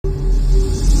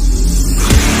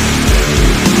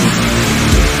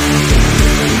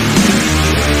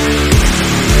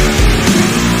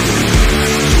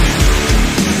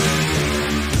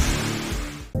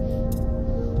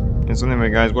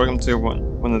guys, welcome to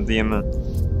one of the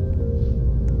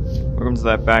welcome to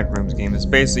that backrooms game. It's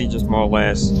basically just more or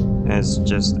less, it's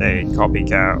just a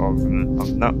copycat of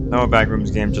no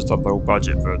backrooms game, just a low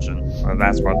budget version. Well,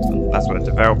 that's what the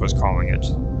developer's calling it,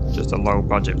 just a low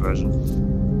budget version.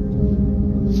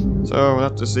 So we'll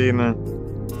have to see what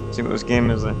this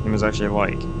game is actually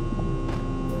like.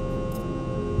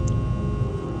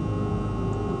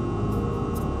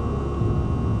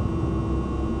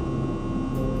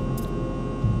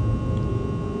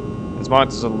 It's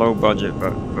marked as a low budget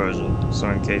version, so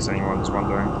in case anyone's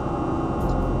wondering.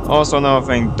 Also, another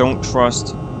thing, don't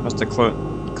trust the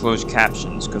closed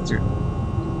captions, because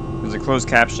the closed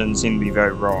captions seem to be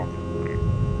very wrong.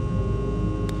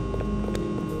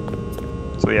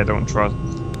 So yeah, don't trust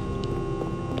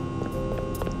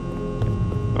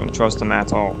them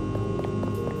at all.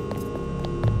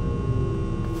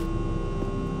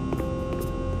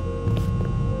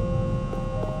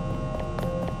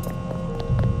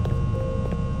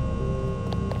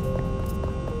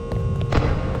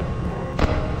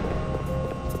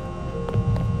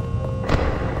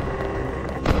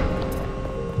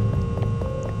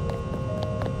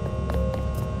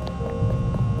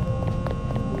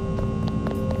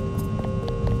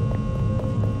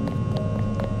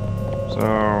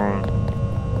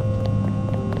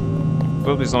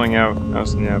 Supposed to be something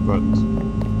else in there, but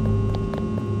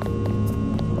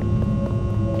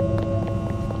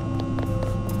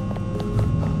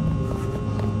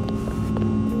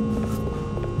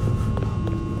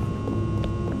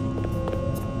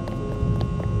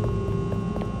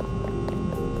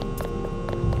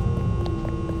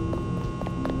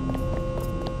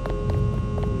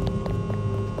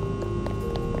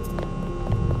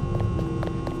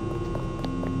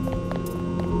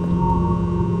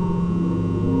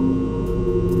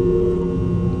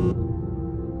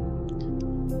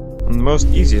the most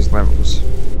easiest levels.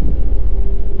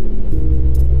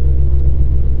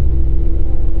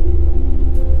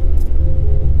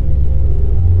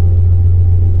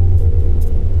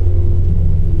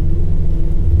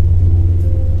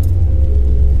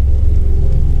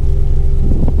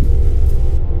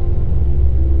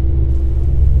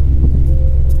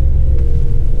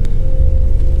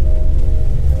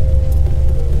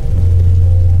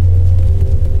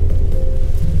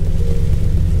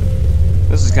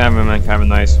 This is kind of a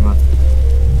nice one.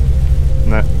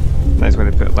 Nice way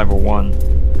to put level 1.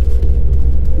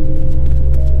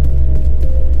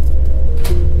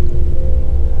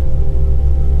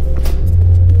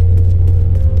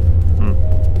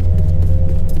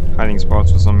 Hiding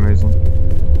spots for some reason.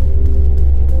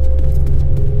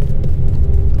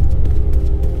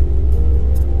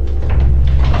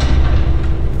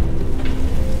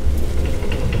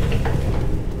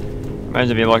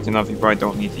 Imagine if you're lucky enough, you probably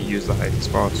don't need to use the hiding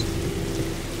spots.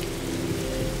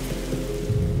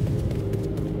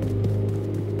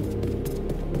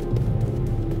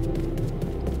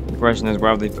 The question is,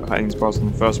 why would they put hiding spots in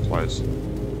the first place?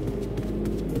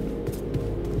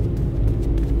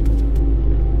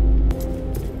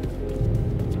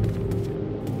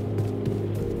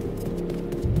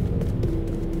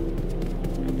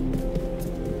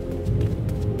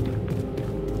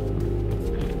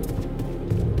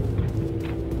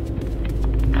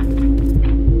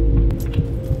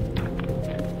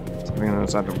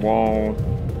 Outside the wall.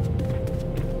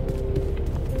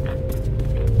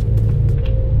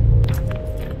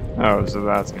 Oh, so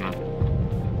that's gonna.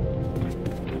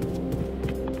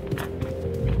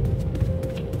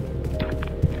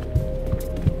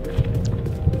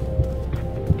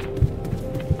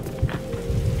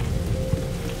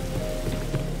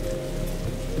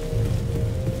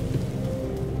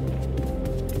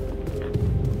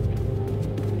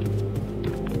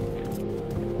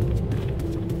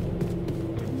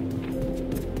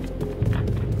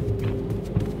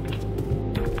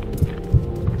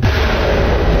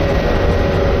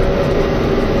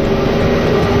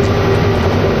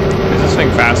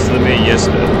 Faster than me? Yes,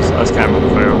 it is. That's kind of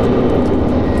unfair.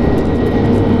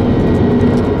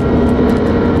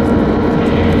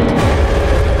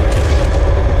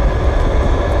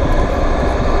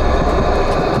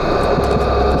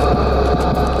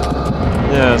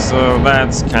 Yeah, so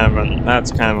that's kind of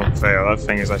unfair. That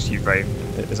thing is actually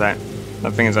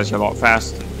that thing is actually a lot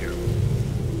faster than you.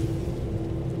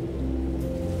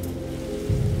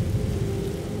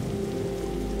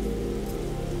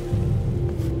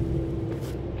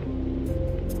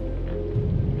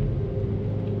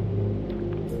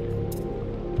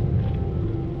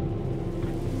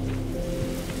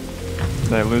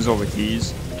 Did I lose all the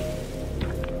keys?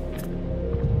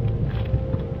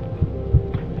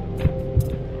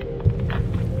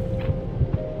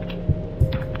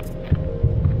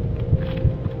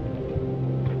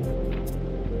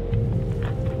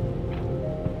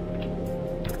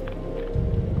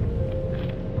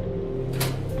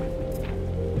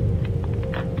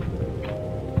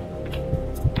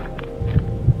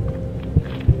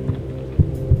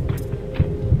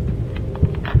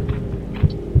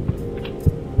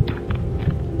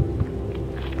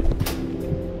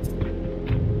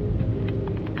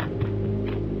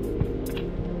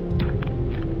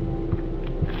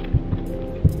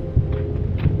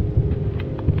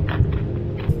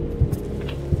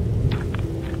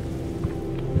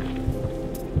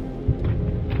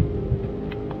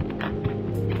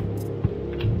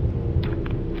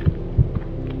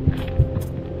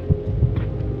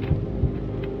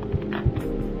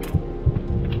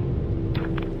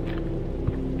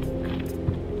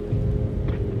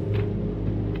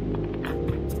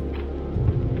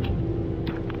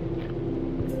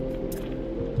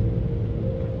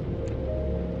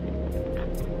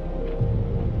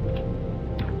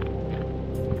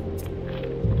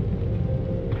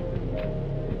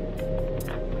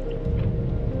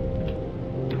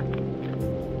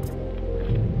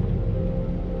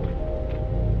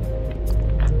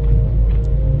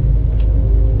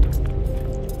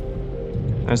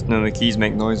 Nice to know the keys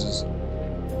make noises.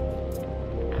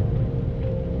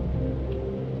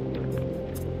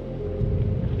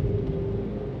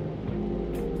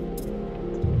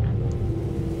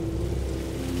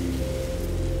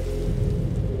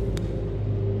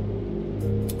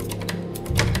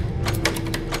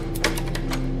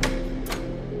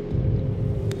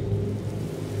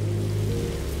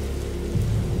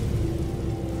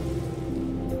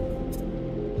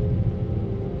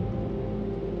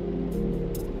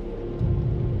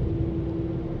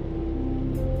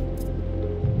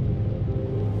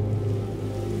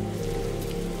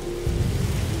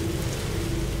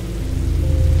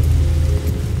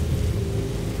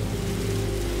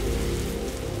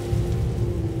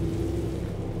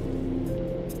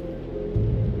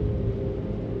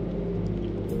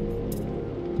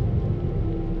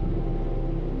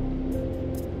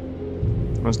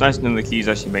 Well, it's nice to know the keys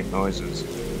actually make noises.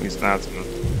 At least that's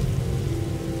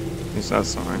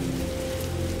something.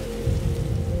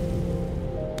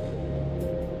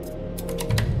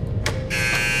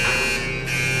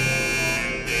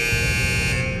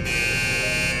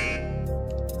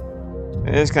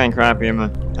 It is kind of crappy, and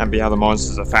how the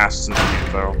monsters are faster than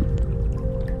you, though.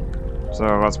 So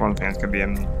that's one thing that could be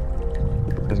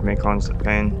gives me constant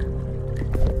pain.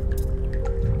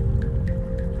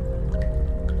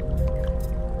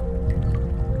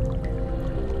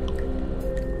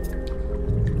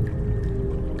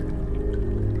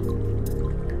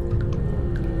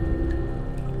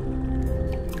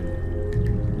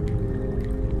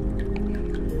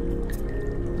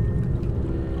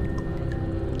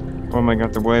 What am I going to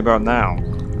have to worry about now?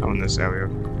 I'm in this area.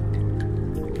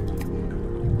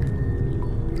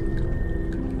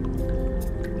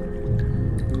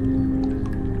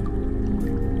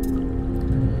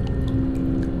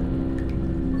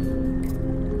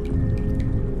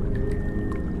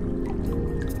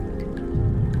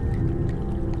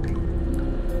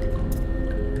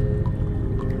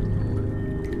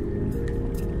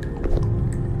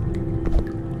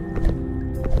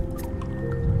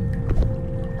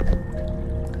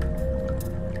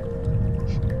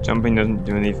 Jumping doesn't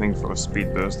do anything for a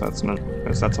speed burst, that's a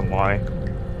lie.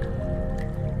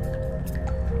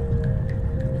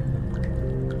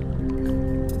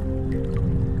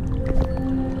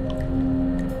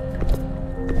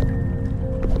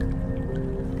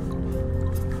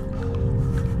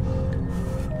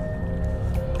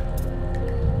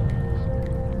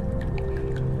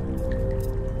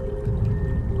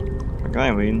 Can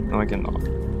I lean? No, I cannot.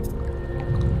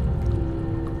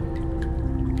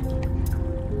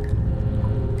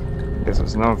 Guess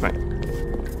it's another thing.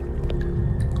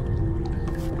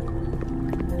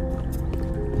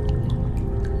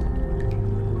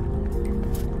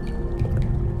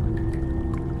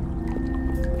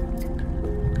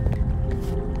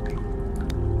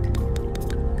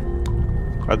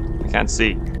 But I can't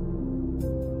see.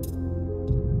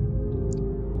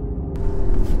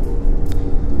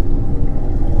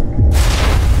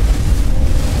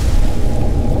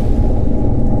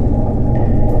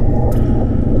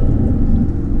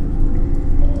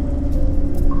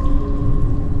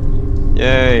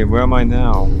 Yay, where am I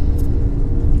now?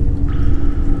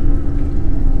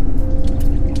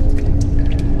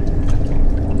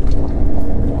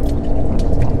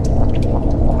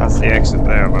 That's the exit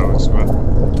there, though, as well.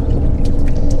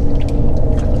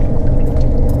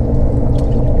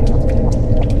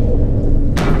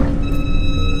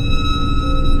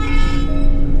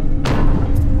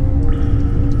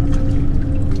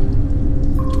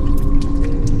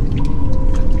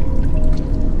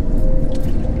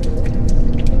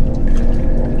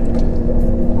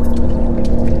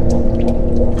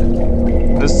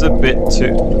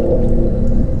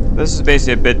 This is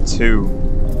basically a bit too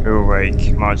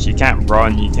like much. You can't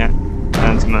run, you can't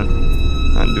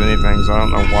do anything, so I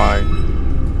don't know why.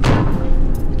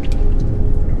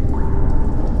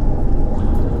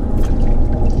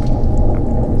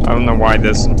 I don't know why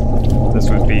this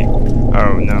would be.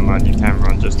 Oh, never mind, you can't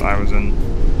run, just I was in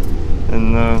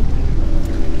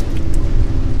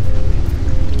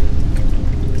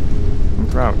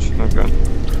crouch, okay.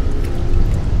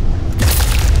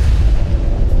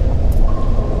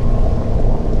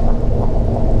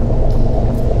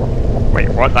 Wait,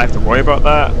 what? I have to worry about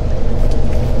that?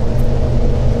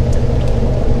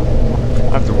 I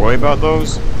have to worry about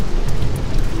those?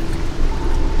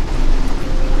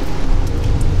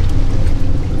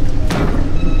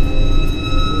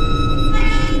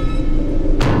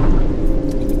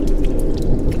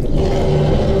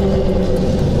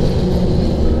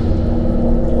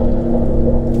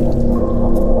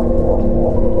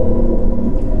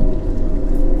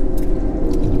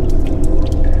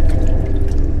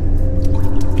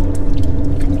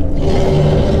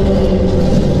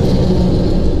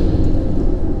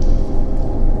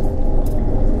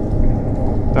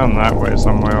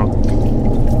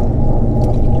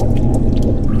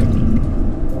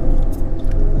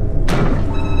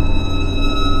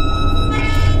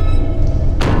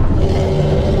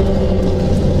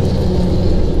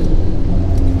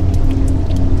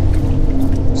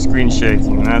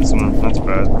 That's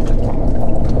bad.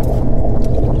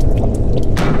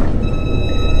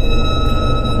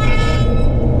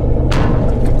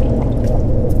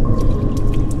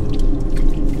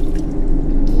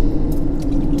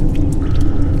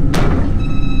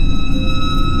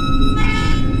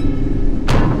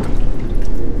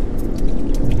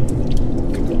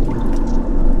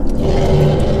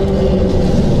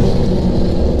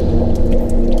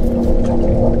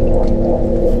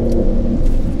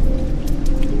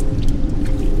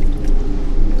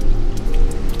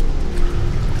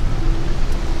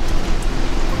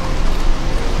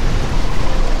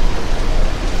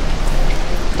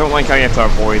 Don't like how you have to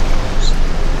avoid those.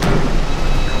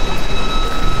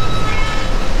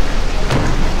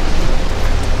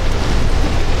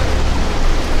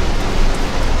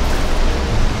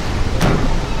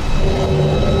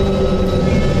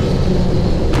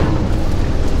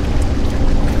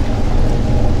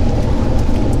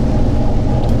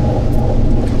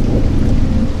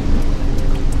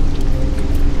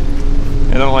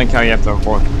 I don't like how you have to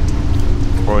avoid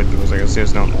those. I guess I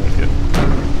just don't like it.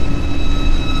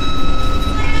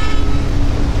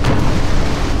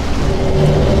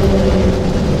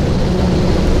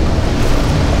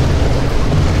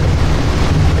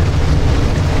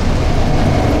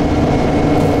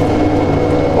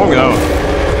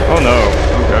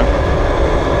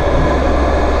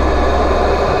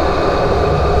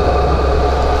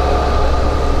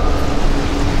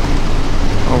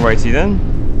 Alrighty then.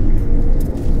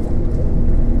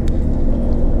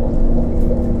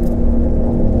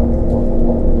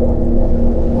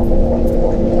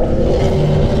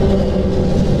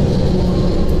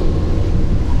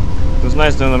 It's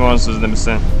nice to know the monsters in the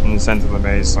center of the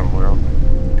maze somewhere.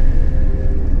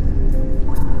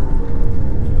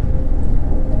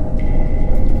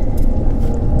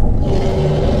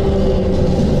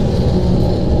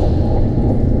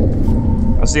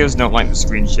 I seriously don't like the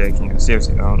screen shaking. I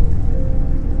seriously don't.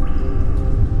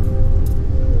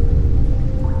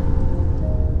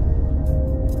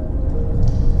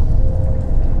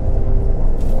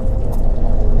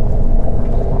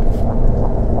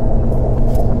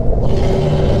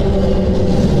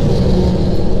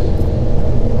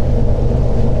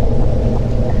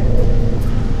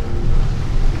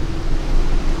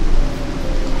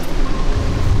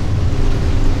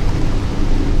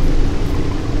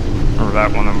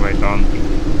 That one I'm right on.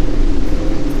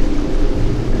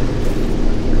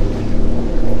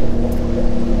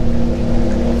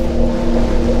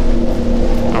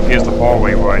 Oh, here's the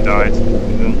hallway where I died.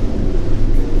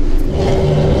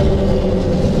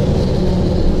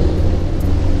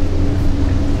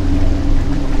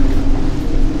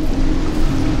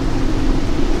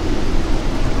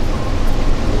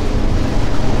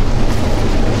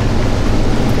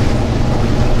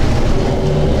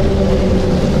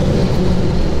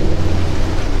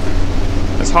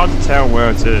 It's hard to tell where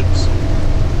it is.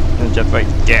 And just like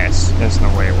guess. There's no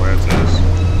way where it is.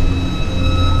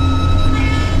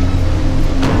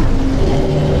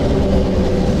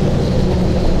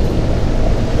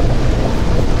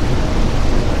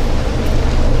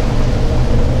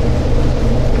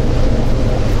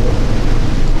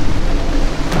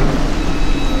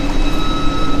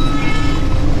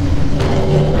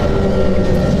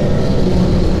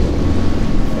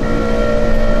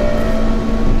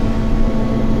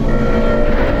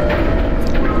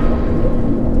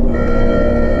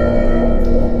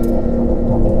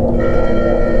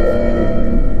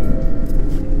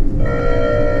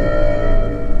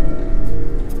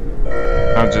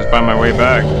 I'll just find my way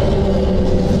back.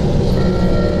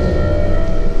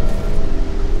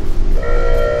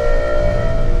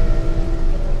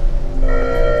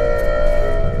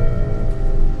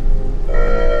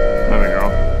 There we go.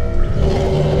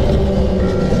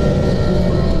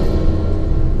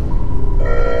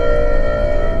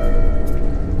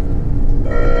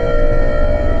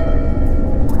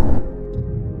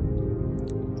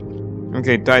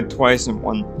 Okay, died twice in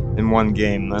one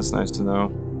game. That's nice to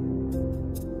know.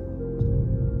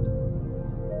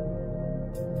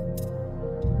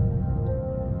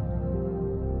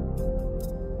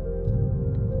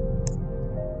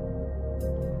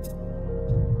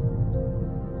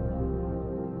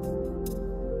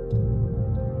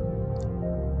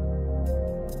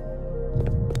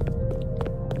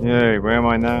 Yay, where am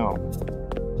I now?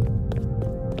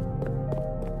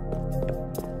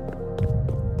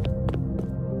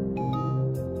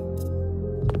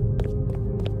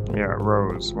 Yeah,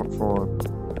 Rose. What for?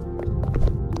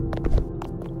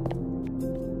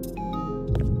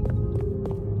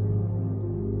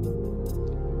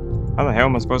 How the hell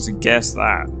am I supposed to guess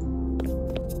that?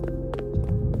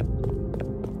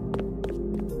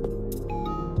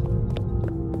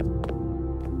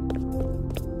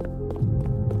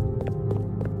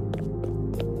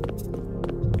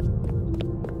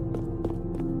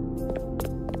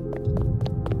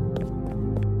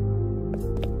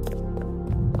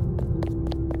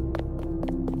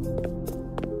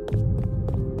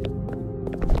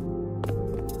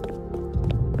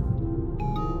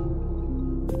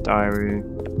 diary.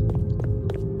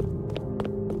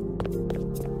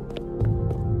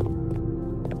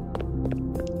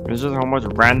 There's just a whole bunch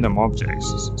of random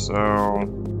objects. So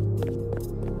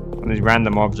these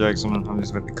random objects, I'm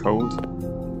just with the code.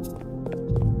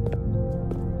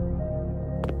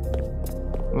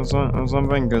 Or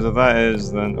something, because if that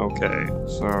is, then okay.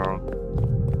 So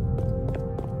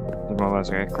it's more or less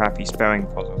like a crappy spelling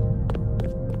puzzle.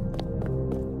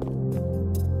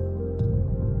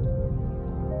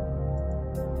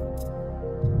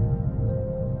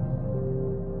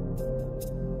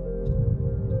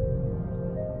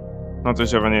 Not too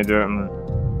sure if I need to do it, man.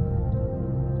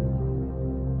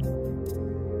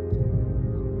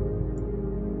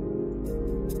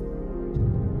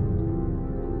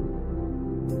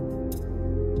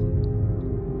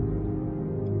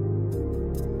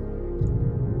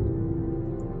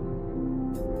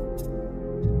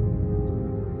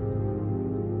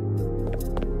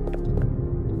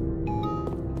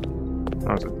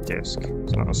 Oh, it's a disc.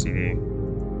 It's not a CD.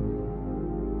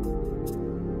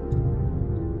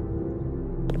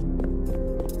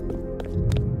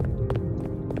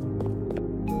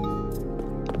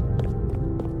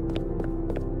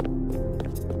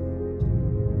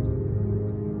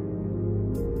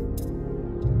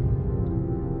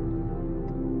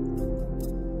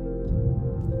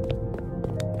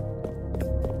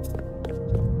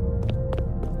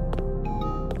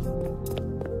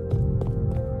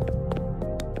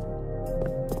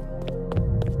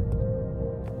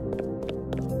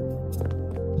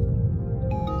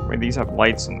 Wait, these have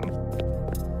lights in them.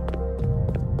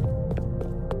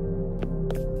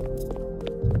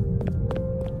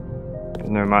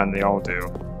 Never mind, they all do.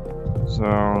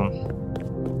 So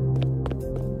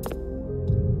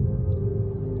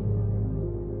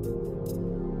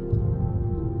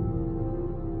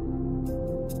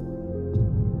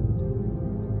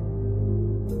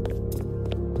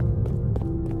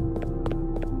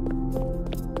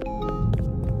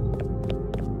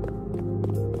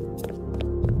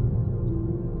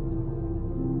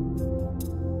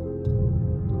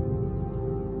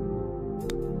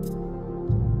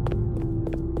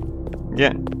yeah,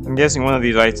 I'm guessing one of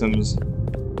these items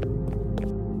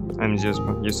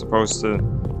you're supposed to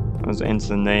enter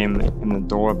the name in the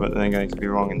door, but then I could be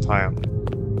wrong entirely.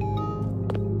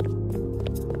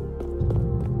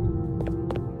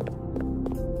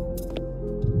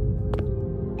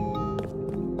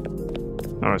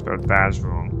 Oh, it's about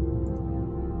bathroom.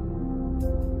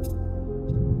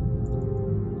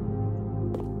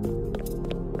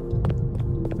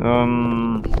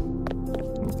 I'm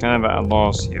kind of at a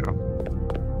loss here.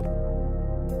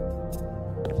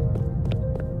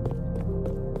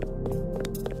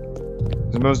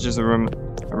 It's mostly just a room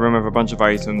with a bunch of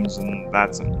items, and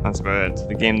that's about it.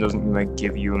 The game doesn't like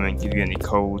give you any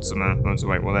codes, and I'm just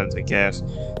like, well, that's a guess.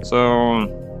 So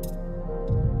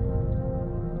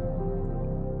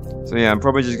yeah, I'm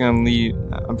probably just gonna leave.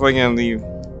 I'm probably gonna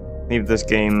leave this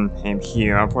game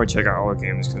here. I'll probably check out other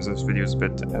games because this video is a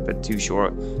bit too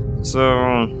short.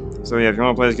 So yeah, if you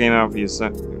want to play this game out for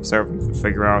yourself and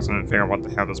figure out what the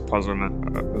hell this puzzle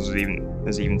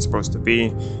is even supposed to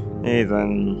be, hey,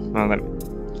 then well, let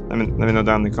me know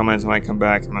down in the comments when I come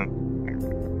back and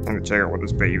I'm gonna check out what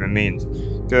this bit even means,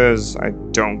 because I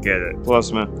don't get it.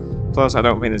 Plus I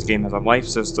don't think this game has a life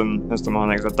system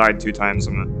on it, because I died 2 times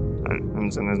and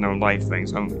there's no life thing,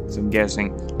 so I'm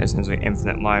guessing it's essentially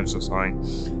infinite lives or something.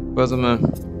 But so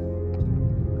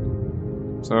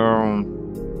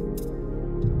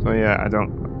yeah, I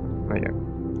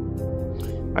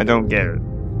don't get it.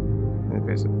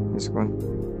 Basically.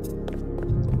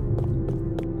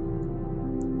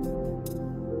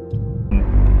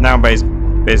 Now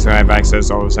basically I have access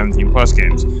to all the 17 plus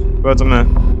games, but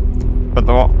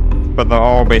they're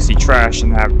all basically trash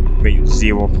and have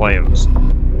 0 players.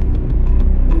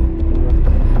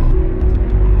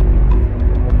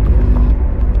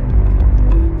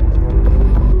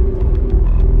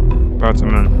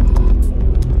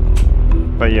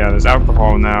 But yeah, there's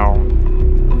alcohol now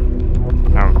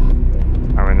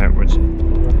in it, which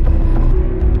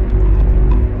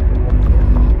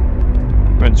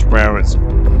well, it's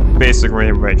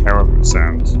basically like however it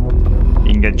sounds.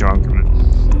 You can get drunk in it.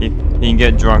 You can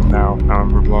get drunk now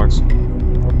on Roblox.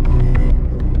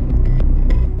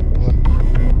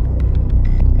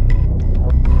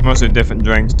 Mostly different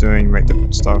drinks doing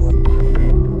different stuff.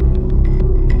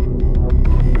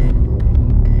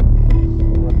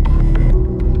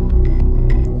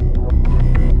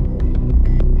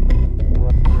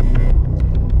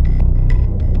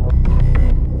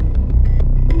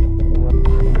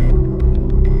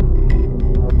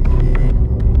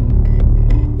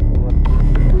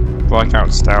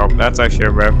 Blackout style. That's actually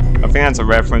a I think that's a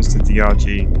reference to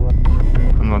DRG.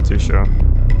 I'm not too sure.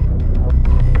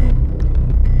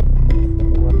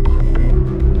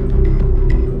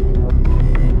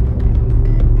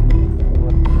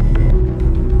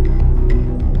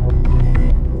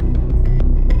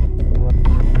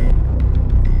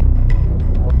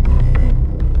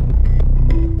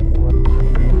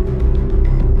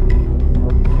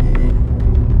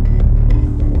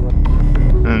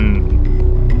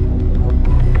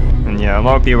 Yeah, a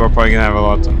lot of people are probably gonna have a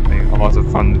lot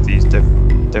of fun with these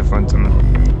different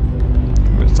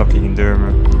stuff you can do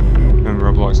in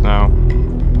Roblox now.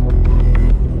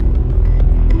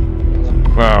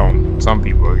 Well, some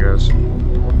people, I guess.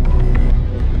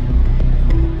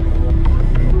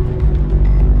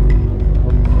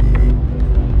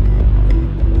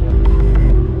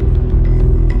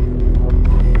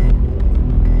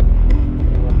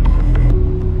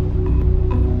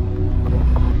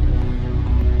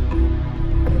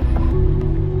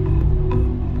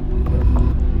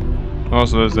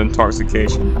 Also, there's the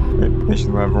intoxication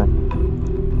mission level.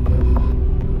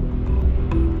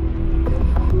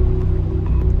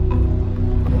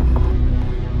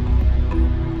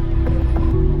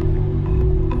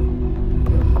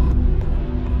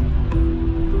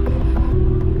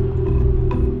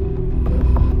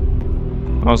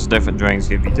 Also, different drinks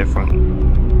give you different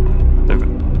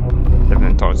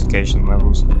intoxication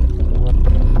levels.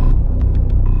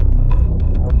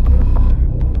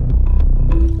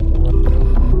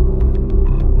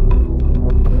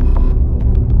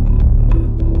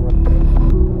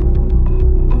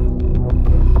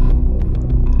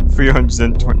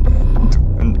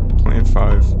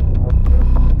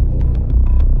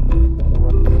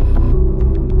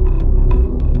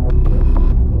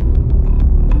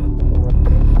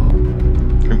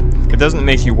 It doesn't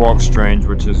make you walk strange,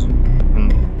 which is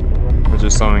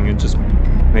something. It just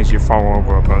makes you fall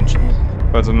over a bunch.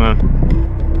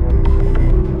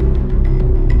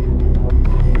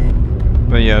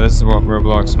 But yeah, this is what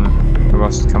Roblox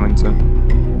is coming to.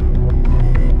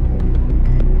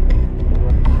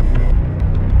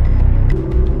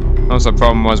 Also, the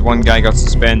problem was one guy got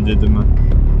suspended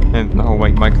and the whole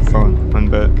microphone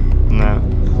went bit. No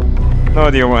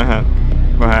idea what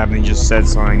happened. He just said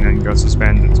something and got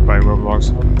suspended by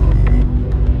Roblox.